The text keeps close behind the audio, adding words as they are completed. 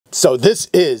So this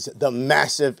is the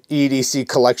massive EDC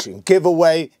collection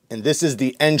giveaway, and this is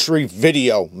the entry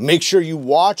video. Make sure you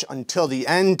watch until the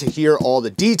end to hear all the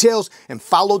details and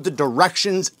follow the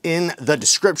directions in the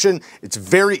description. It's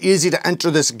very easy to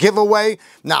enter this giveaway.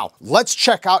 Now, let's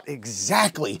check out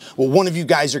exactly what one of you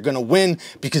guys are gonna win,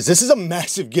 because this is a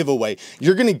massive giveaway.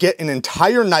 You're gonna get an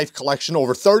entire knife collection,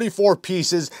 over 34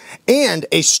 pieces, and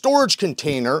a storage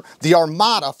container, the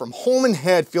Armada from HOLME and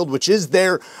HADFIELD, which is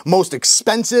their most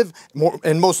expensive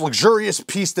and most luxurious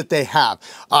piece that they have.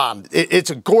 It's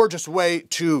a gorgeous way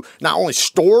to not only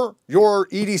store your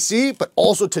EDC, but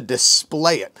also to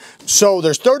display it. So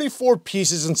there's 34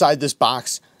 pieces inside this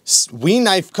box. We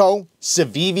Knife Co.,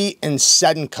 CIVIVI, and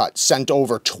SENCUT sent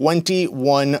over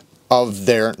 21 of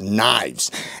their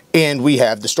knives. And we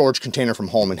have the storage container from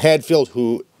HOLME and HADFIELD,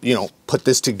 who, you know, put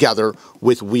this together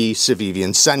with we, CIVIVI,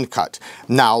 and SENCUT.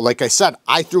 Now, like I said,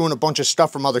 I threw in a bunch of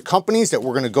stuff from other companies that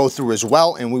we're gonna go through as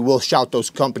well, and we will shout those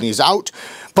companies out.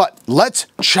 But let's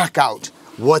check out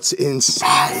what's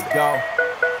inside. Go.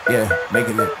 Yeah, make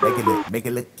it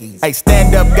look easy. Hey,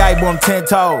 stand up guy, boom, 10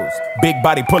 toes. Big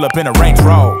body pull up in a Range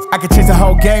Rover. I can change the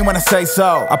whole game when I say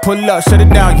so. I pull up, shut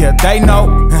it down, yeah, they know.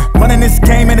 Running this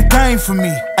game ain't a thing for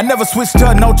me. I never switched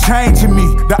up, no change in me.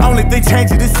 The only thing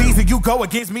changing this season, you go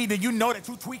against me, then you know that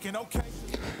you tweaking, okay?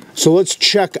 So let's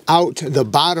check out the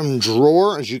bottom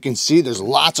drawer. As you can see, there's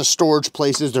lots of storage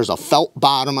places. There's a felt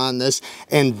bottom on this.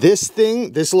 And this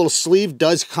thing, this little sleeve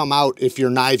does come out if your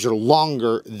knives are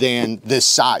longer than this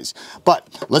size. But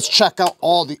let's check out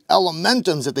all the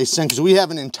Elementums that they sent, because we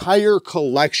have an entire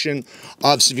collection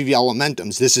of CIVIVI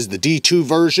Elementums. This is the D2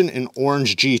 version in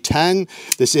orange G10.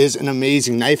 This is an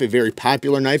amazing knife, a very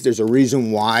popular knife. There's a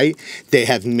reason why they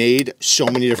have made so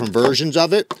many different versions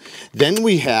of it. Then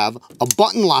we have a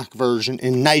button lock version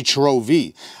in Nitro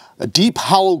V. A deep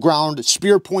hollow ground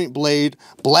spear point blade,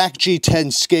 black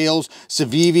G10 scales.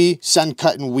 CIVIVI,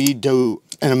 SENCUT, and we do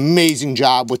an amazing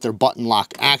job with their button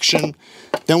lock action.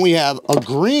 Then we have a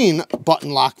green button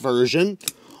lock version,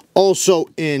 also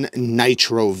in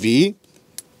Nitro V.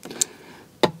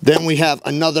 Then we have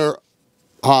another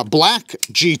black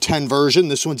G10 version.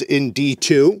 This one's in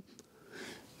D2.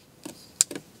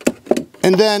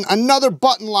 And then another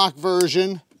button lock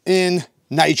version in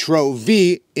Nitro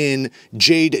V in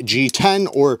Jade G10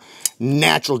 or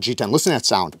Natural G10. Listen to that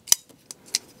sound.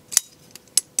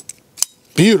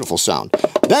 Beautiful sound.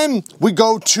 Then we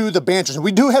go to the Banters. And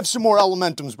we do have some more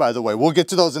Elementums, by the way. We'll get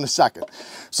to those in a second.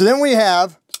 So then we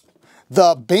have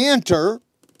the Banter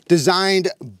designed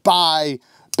by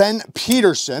Ben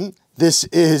Peterson. This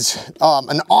is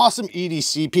an awesome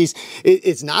EDC piece.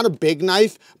 It's not a big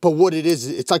knife, but what it is,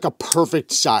 it's like a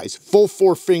perfect size. Full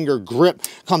 4-finger grip,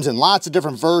 comes in lots of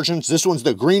different versions. This one's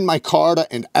the green micarta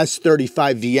and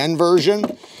S35VN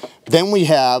version. Then we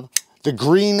have the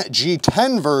green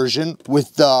G10 version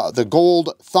with the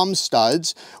gold thumb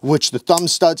studs, which the thumb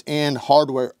studs and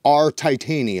hardware are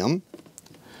titanium.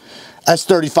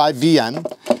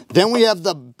 S35VN. Then we have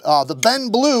the Ben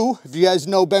Blue. If you guys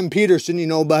know Ben Peterson, you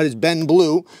know about his Ben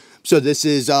Blue. So this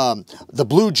is the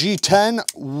blue G10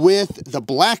 with the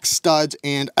black studs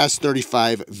and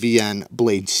S35VN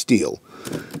blade steel.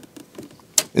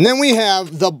 And then we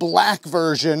have the black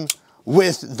version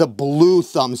with the blue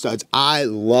thumb studs. I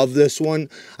love this one.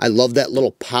 I love that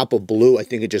little pop of blue. I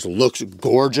think it just looks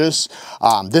gorgeous.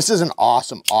 This is an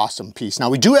awesome, awesome piece. Now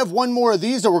we do have one more of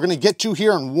these that we're gonna get to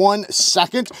here in 1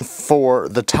 second. For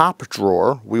the top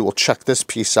drawer, we will check this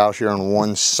piece out here in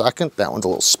 1 second. That one's a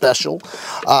little special.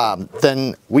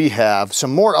 Then we have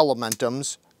some more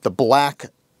Elementums, the black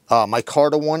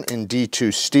micarta one in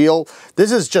D2 steel.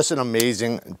 This is just an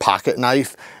amazing pocket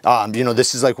knife. You know,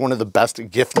 this is like one of the best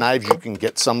gift knives you can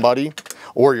get somebody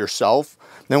or yourself.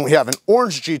 Then we have an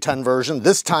orange G10 version,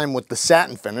 this time with the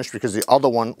satin finish, because the other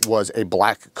one was a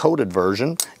black coated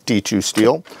version, D2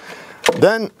 steel.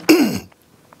 Then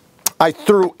I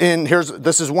threw in,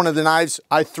 this is one of the knives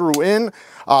I threw in.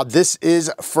 This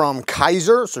is from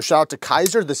Kaiser, so shout out to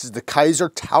Kaiser. This is the Kaiser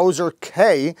Towser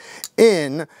K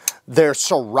in their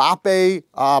Serape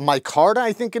micarta,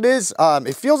 I think it is.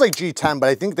 It feels like G10, but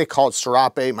I think they call it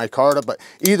Serape micarta. But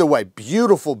either way,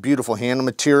 beautiful, beautiful handle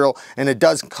material. And it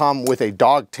does come with a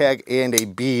dog tag and a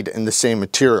bead in the same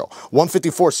material.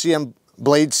 154 cm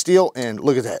blade steel, and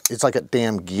look at that, it's like a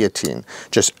damn guillotine.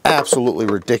 Just absolutely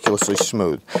ridiculously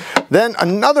smooth. Then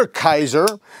another Kaiser,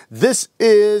 this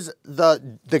is the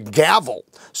gavel.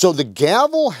 So the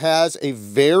gavel has a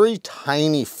very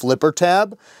tiny flipper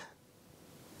tab.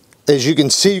 As you can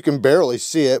see, you can barely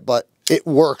see it, but it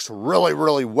works really,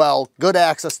 really well. Good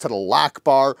access to the lock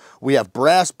bar. We have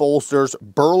brass bolsters,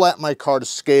 burlap micarta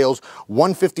scales,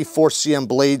 154 cm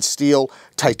blade steel,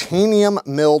 titanium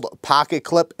milled pocket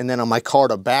clip, and then a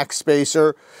micarta back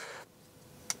spacer.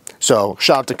 So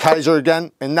shout out to Kaiser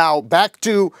again. And now back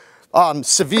to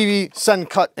CIVIVI,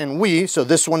 SENCUT, and EWIN. So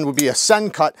this one would be a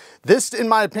SENCUT. This, in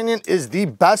my opinion, is the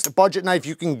best budget knife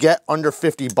you can get under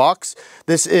 50 bucks.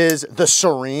 This is the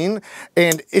Serene,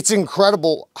 and it's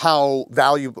incredible how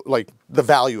valuable, like the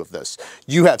value of this.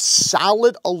 You have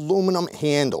solid aluminum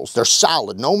handles. They're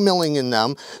solid, no milling in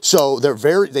them. So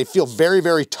they feel very,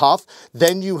 very tough.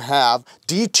 Then you have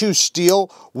D2 steel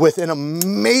with an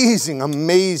amazing,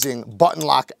 amazing button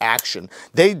lock action.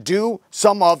 They do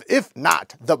some of, if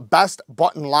not the best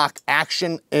button lock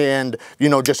action and, you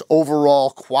know, just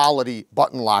overall quality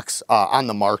button locks on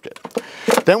the market.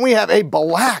 Then we have a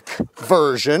black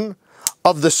version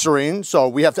of the Serene. So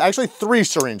we have actually 3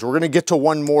 Serenes. We're gonna get to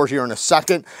one more here in a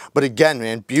second. But again,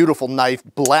 man, beautiful knife,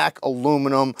 black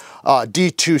aluminum,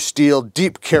 D2 steel,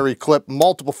 deep carry clip,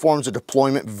 multiple forms of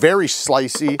deployment, very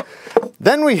slicey.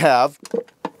 Then we have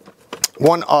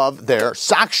one of their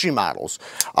Sakshi models.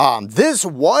 This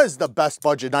was the best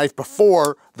budget knife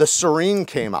before the Serene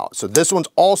came out. So this one's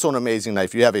also an amazing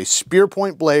knife. You have a spear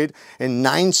point blade and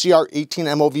 9CR18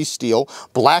 MOV steel,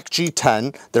 black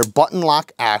G10, their button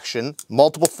lock action,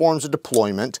 multiple forms of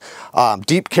deployment,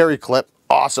 deep carry clip,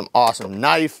 awesome, awesome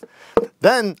knife.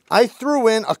 Then I threw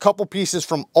in a couple pieces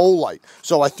from Olight.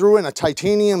 So I threw in a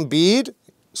titanium bead.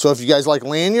 So if you guys like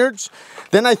lanyards,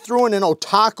 then I threw in an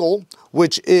Otacle,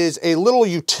 which is a little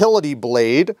utility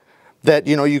blade that,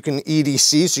 you know, you can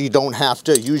EDC, so you don't have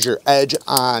to use your edge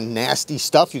on nasty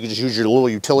stuff. You can just use your little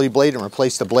utility blade and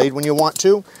replace the blade when you want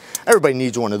to. Everybody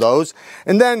needs one of those.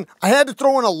 And then I had to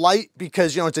throw in a light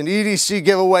because, you know, it's an EDC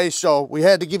giveaway, so we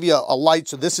had to give you a light.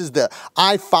 So this is the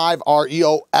i5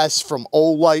 REOS from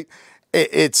Olight.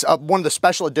 It's one of the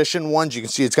special edition ones. You can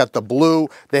see it's got the blue.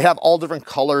 They have all different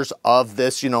colors of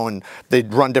this, you know, and they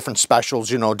run different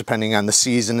specials, you know, depending on the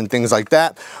season and things like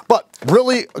that. But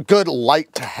really a good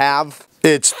light to have.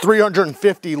 It's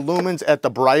 350 lumens at the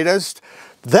brightest.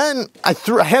 Then I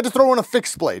had to throw in a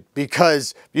fixed blade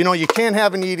because, you know, you can't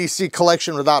have an EDC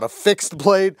collection without a fixed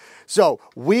blade. So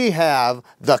we have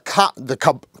the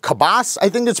Cabas, I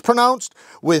think it's pronounced,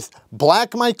 with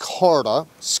black micarta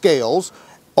scales,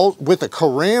 with a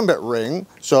karambit ring,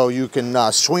 so you can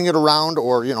swing it around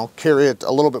or, you know, carry it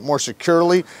a little bit more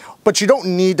securely. But you don't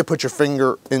need to put your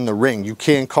finger in the ring. You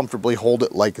can comfortably hold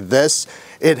it like this.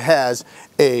 It has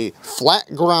a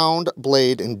flat ground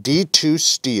blade in D2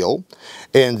 steel,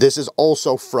 and this is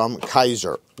also from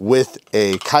Kaiser with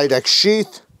a Kydex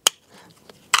sheath.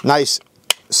 Nice,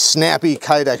 snappy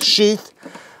Kydex sheath.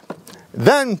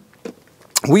 Then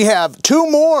we have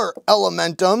 2 more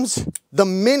Elementums. The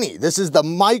Mini, this is the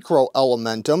Micro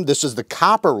Elementum. This is the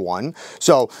copper one.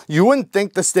 So you wouldn't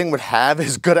think this thing would have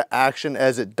as good an action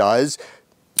as it does.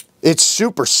 It's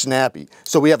super snappy.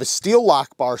 So we have a steel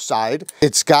lock bar side.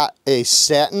 It's got a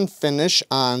satin finish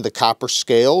on the copper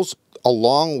scales,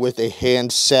 along with a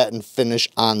hand satin finish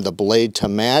on the blade to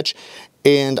match,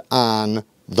 and on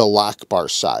the lock bar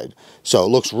side. So it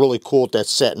looks really cool with that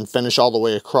satin finish all the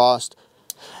way across.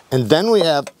 And then we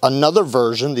have another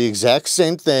version, the exact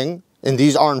same thing, and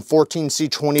these are in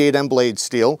 14C28M blade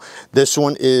steel. This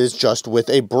one is just with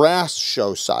a brass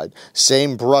show side.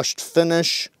 Same brushed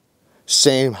finish,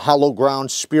 same hollow ground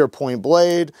spear point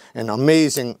blade, and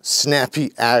amazing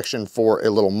snappy action for a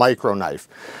little micro knife.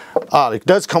 It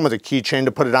does come with a keychain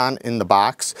to put it on in the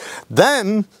box.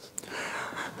 Then,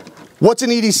 what's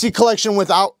an EDC collection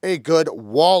without a good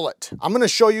wallet? I'm gonna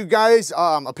show you guys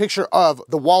a picture of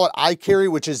the wallet I carry,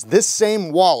 which is this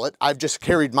same wallet. I've just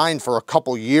carried mine for a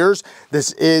couple years.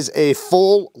 This is a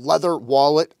full leather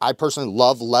wallet. I personally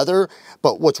love leather,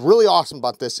 but what's really awesome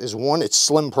about this is, one, it's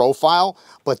slim profile,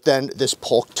 but then this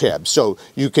polk tab. So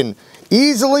you can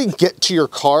easily get to your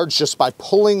cards just by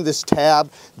pulling this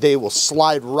tab. They will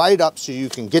slide right up so you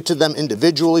can get to them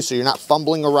individually, so you're not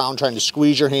fumbling around trying to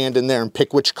squeeze your hand in there and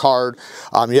pick which card.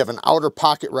 You have an outer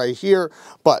pocket right here,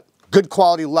 but good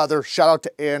quality leather. Shout out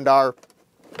to Andar.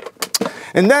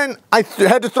 And then I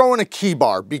had to throw in a key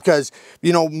bar because,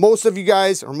 you know, most of you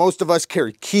guys, or most of us,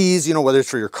 carry keys, you know, whether it's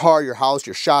for your car, your house,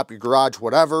 your shop, your garage,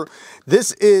 whatever.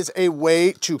 This is a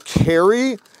way to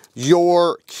carry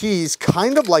your keys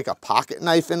kind of like a pocket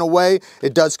knife in a way.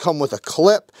 It does come with a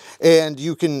clip, and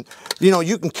you can, you know,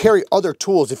 you can carry other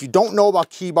tools. If you don't know about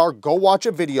key bar, go watch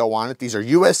a video on it. These are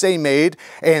USA made,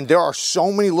 and there are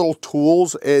so many little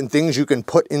tools and things you can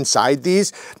put inside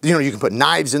these. You know, you can put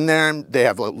knives in there. They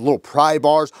have little pry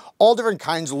bars, all different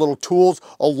kinds of little tools,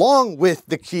 along with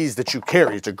the keys that you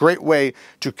carry. It's a great way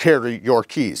to carry your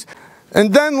keys.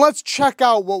 And then let's check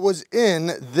out what was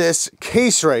in this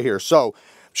case right here. So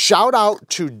shout out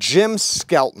to Jim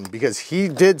Skelton because he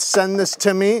did send this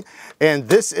to me, and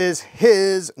this is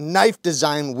his knife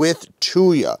design with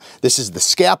Tuya. This is the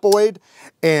Scapoid,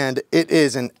 and it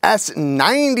is an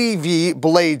S90V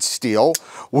blade steel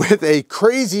with a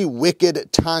crazy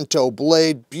wicked Tonto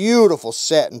blade, beautiful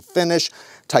satin finish,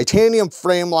 titanium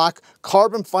frame lock,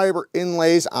 carbon fiber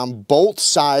inlays on both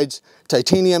sides,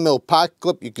 titanium milled pocket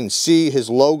clip. You can see his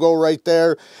logo right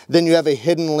there. Then you have a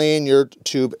hidden lanyard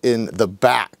tube in the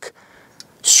back.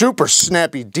 Super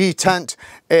snappy detent,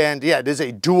 and yeah, it is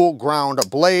a dual ground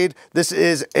blade. This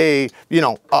is a,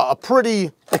 a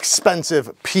pretty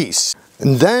expensive piece.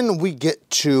 And then we get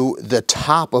to the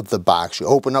top of the box. You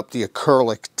open up the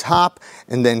acrylic top,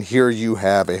 and then here you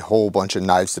have a whole bunch of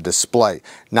knives to display.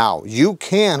 Now, you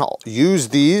can use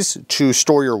these to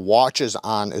store your watches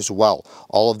on as well.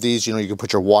 All of these, you can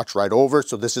put your watch right over.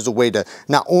 So this is a way to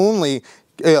not only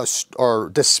or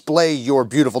display your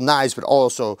beautiful knives, but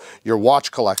also your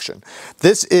watch collection.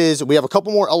 We have a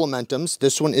couple more Elementums.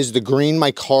 This one is the green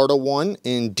micarta one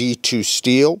in D2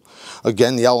 steel.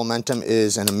 Again, the Elementum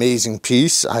is an amazing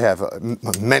piece. I have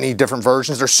many different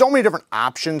versions. There's so many different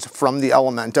options from the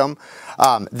Elementum.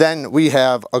 Then we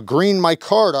have a green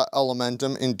micarta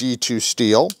Elementum in D2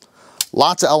 steel.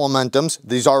 Lots of Elementums.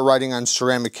 These are riding on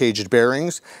ceramic caged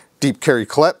bearings, deep carry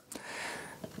clip.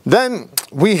 Then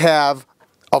we have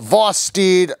a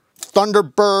Vosteed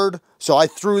Thunderbird. So I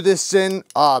threw this in.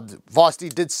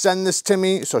 Vosteed did send this to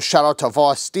me, so shout out to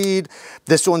Vosteed.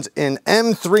 This one's in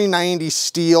M390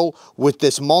 steel with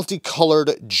this multicolored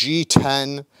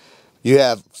G10. You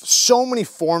have so many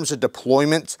forms of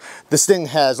deployment. This thing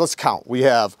has, let's count. We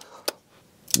have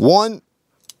 1,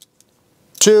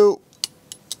 2,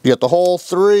 you got the whole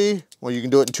 3. Well, you can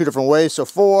do it in 2 different ways, so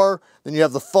 4. Then you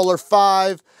have the fuller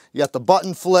 5. You got the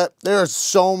button flip. There are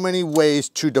so many ways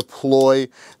to deploy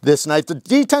this knife. The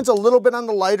detent's a little bit on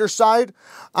the lighter side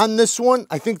on this one.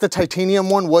 I think the titanium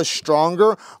one was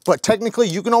stronger, but technically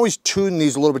you can always tune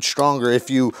these a little bit stronger if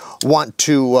you want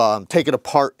to take it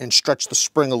apart and stretch the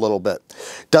spring a little bit.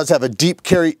 It does have a deep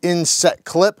carry inset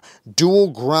clip, dual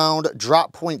ground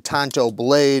drop point Tonto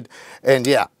blade, and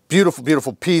yeah, beautiful,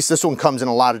 beautiful piece. This one comes in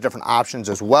a lot of different options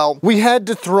as well. We had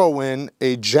to throw in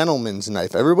a gentleman's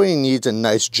knife. Everybody needs a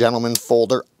nice gentleman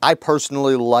folder. I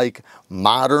personally like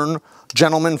modern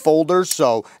gentleman folders.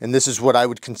 And this is what I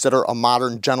would consider a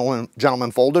modern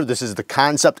gentleman folder. This is the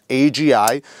Concept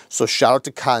AGI. So shout out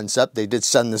to Concept. They did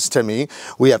send this to me.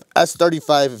 We have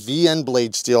S35 VN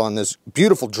blade steel on this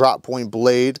beautiful drop point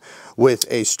blade with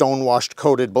a stone-washed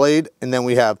coated blade. And then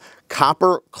we have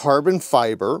copper carbon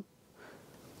fiber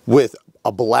with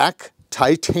a black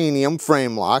titanium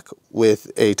frame lock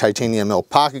with a titanium milled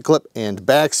pocket clip and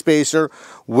back spacer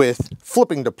with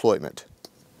flipping deployment.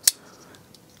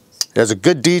 It has a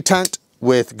good detent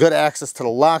with good access to the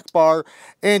lock bar.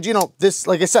 And this,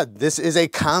 like I said, this is a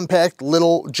compact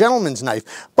little gentleman's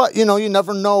knife. But you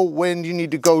never know when you need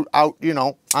to go out,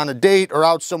 on a date or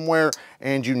out somewhere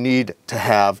and you need to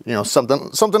have, something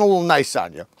a little nice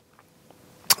on you.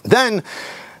 Then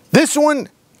this one,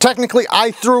 technically,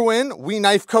 I threw in. We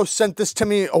Knife Co. sent this to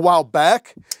me a while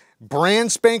back.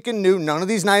 Brand spanking new. None of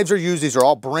these knives are used. These are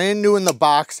all brand new in the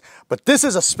box, but this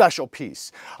is a special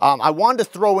piece. I wanted to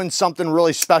throw in something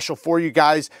really special for you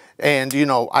guys. And,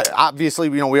 obviously,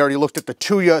 we already looked at the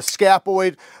Tuya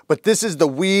Scapoid, but this is the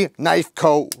We Knife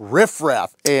Co. Riff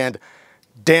Raff. And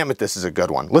damn it, this is a good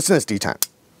one. Listen to this detent.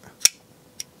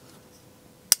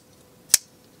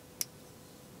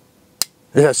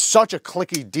 It has such a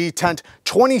clicky detent,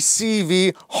 20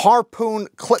 CV harpoon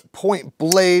clip point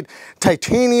blade,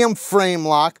 titanium frame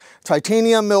lock,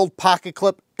 titanium milled pocket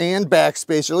clip, and back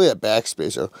spacer. Look at that back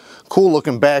spacer. Cool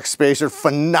looking back spacer,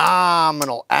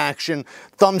 phenomenal action.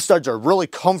 Thumb studs are really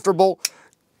comfortable.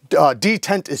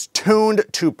 Detent is tuned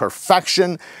to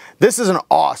perfection. This is an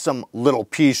awesome little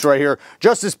piece right here.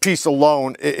 Just this piece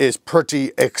alone is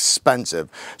pretty expensive.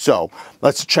 So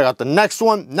let's check out the next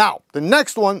one. Now, the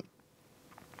next one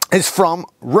is from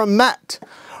Remet.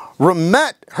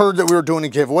 Remet heard that we were doing a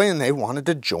giveaway and they wanted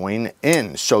to join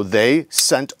in. So they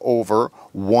sent over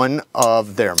one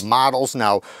of their models.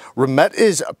 Now, Remet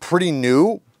is pretty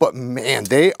new, but man,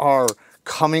 they are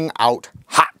coming out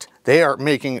hot. They are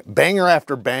making banger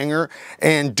after banger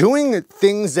and doing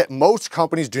things that most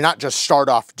companies do not just start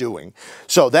off doing.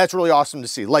 So that's really awesome to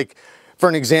see. Like, for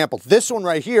an example, this one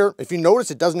right here, if you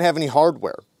notice, it doesn't have any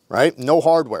hardware, right? No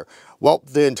hardware. Well,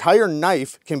 the entire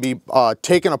knife can be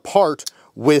taken apart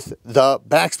with the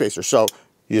backspacer. So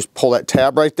you just pull that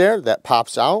tab right there, that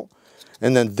pops out,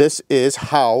 and then this is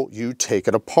how you take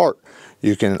it apart.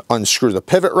 You can unscrew the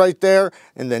pivot right there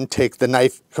and then take the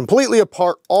knife completely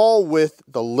apart, all with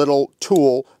the little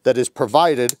tool that is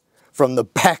provided from the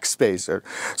backspacer.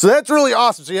 So that's really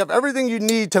awesome. So you have everything you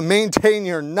need to maintain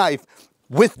your knife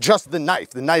with just the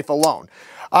knife alone.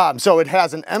 So it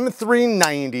has an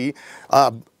M390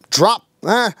 drop.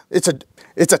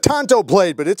 It's a Tonto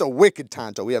blade, but it's a wicked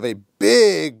Tonto. We have a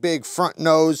big front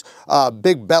nose,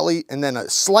 big belly, and then a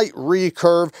slight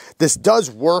recurve. This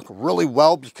does work really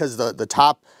well because the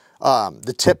top,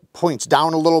 the tip points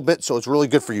down a little bit, so it's really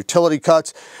good for utility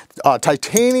cuts.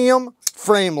 Titanium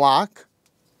frame lock,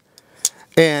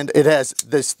 and it has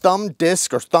this thumb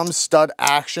disc or thumb stud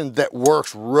action that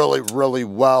works really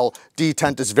well.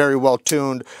 Detent is very well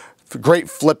tuned, great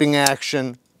flipping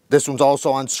action. This one's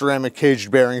also on ceramic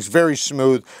caged bearings, very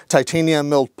smooth, titanium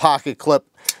milled pocket clip,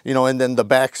 you know, and then the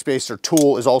backspacer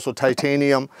tool is also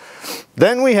titanium.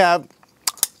 Then we have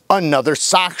another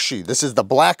Sakshi. This is the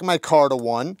black micarta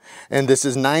one, and this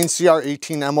is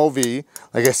 9CR18 MOV.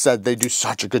 Like I said, they do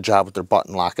such a good job with their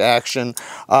button lock action.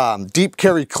 Deep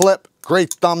carry clip,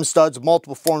 great thumb studs,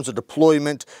 multiple forms of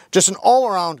deployment, just an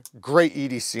all-around great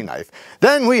EDC knife.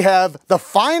 Then we have the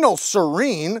final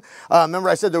Serene. Remember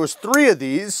I said there was 3 of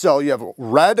these, so you have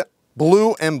red,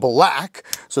 blue, and black.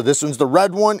 So this one's the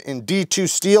red one in D2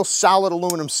 steel, solid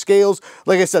aluminum scales.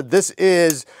 Like I said, this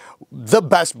is the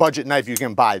best budget knife you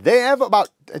can buy. They have about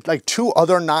like 2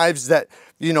 other knives that,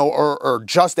 you know, are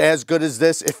just as good as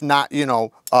this, if not, you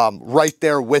know, right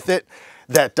there with it.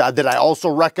 That I also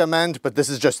recommend, but this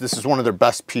is one of their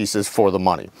best pieces for the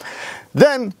money.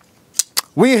 Then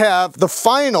we have the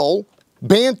final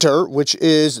Banter, which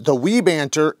is the Wee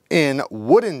Banter in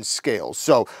wooden scales.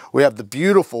 So we have the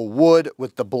beautiful wood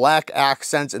with the black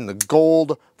accents and the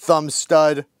gold thumb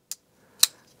stud.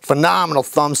 Phenomenal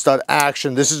thumb stud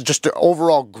action. This is just an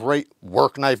overall great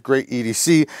work knife, great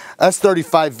EDC.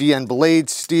 S35 VN blade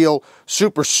steel,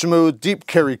 super smooth, deep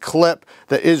carry clip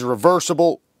that is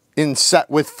reversible, inset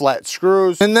with flat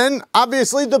screws. And then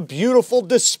obviously the beautiful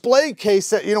display case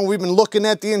that, you know, we've been looking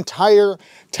at the entire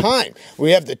time.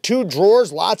 We have the 2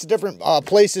 drawers, lots of different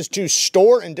places to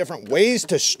store and different ways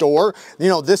to store. You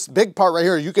know, this big part right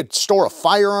here, you could store a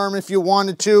firearm if you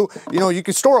wanted to. You know, you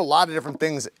could store a lot of different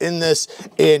things in this.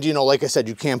 And, you know, like I said,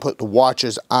 you can put the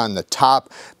watches on the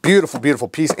top. Beautiful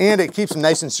piece, and it keeps them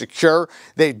nice and secure.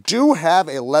 They do have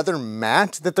a leather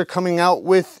mat that they're coming out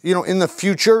with, you know, in the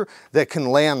future that can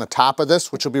lay on the top of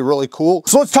this, which will be really cool.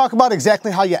 So let's talk about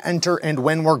exactly how you enter and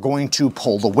when we're going to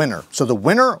pull the winner. So the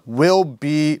winner will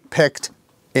be picked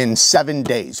in 7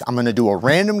 days. I'm gonna do a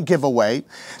random giveaway.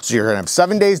 So you're gonna have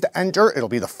 7 days to enter. It'll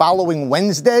be the following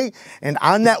Wednesday. And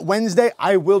on that Wednesday,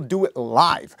 I will do it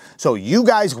live. So you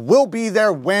guys will be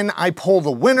there when I pull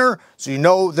the winner. So you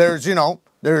know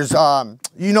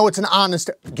it's an honest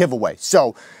giveaway.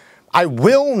 So I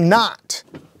will not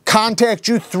contact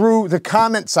you through the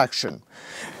comment section.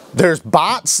 There's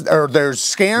bots, or there's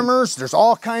scammers, there's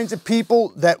all kinds of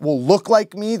people that will look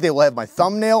like me. They will have my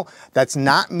thumbnail. That's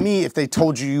not me if they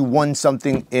told you you won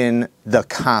something in the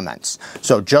comments.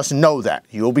 So just know that.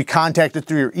 You will be contacted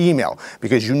through your email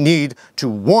because you need to,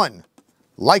 1,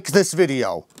 like this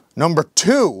video. Number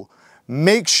 2,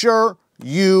 make sure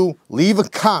you leave a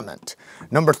comment.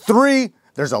 Number 3,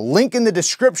 there's a link in the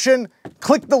description.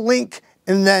 Click the link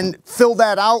and then fill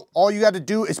that out. All you got to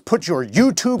do is put your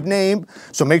YouTube name.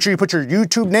 So make sure you put your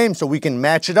YouTube name so we can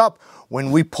match it up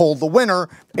when we pull the winner,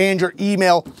 and your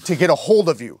email to get a hold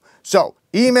of you. So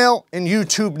email and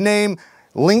YouTube name,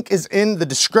 link is in the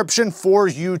description for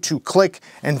you to click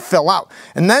and fill out.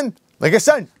 And then, like I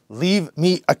said, leave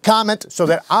me a comment so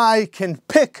that I can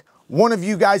pick one of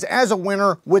you guys as a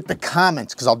winner with the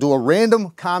comments, because I'll do a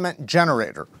random comment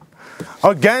generator.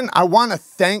 Again, I want to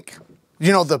thank,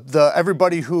 you know,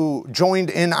 everybody who joined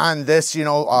in on this, you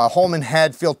know, HOLME and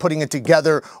HADFIELD putting it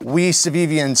together,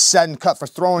 CIVIVI and SENCUT for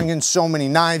throwing in so many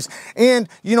knives, and,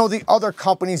 you know, the other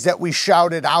companies that we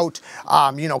shouted out,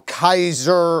 you know,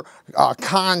 Kaiser,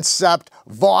 Concept,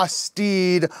 Voss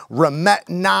Steed, Remet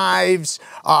Knives,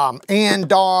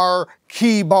 Andar,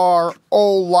 Keybar,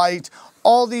 Olight.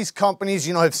 All these companies,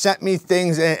 you know, have sent me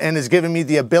things and has given me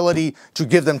the ability to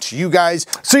give them to you guys.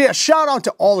 So yeah, shout out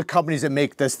to all the companies that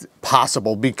make this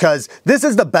possible, because this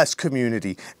is the best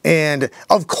community. And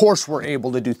of course we're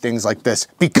able to do things like this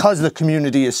because the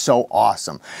community is so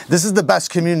awesome. This is the best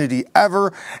community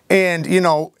ever. And you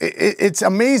know, it's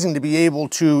amazing to be able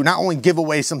to not only give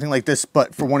away something like this,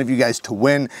 but for one of you guys to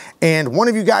win. And one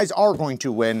of you guys are going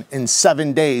to win in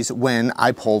 7 days when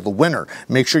I pull the winner.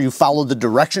 Make sure you follow the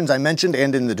directions I mentioned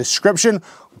and in the description.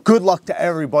 Good luck to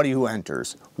everybody who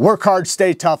enters. Work hard,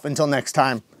 stay tough. Until next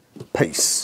time, peace.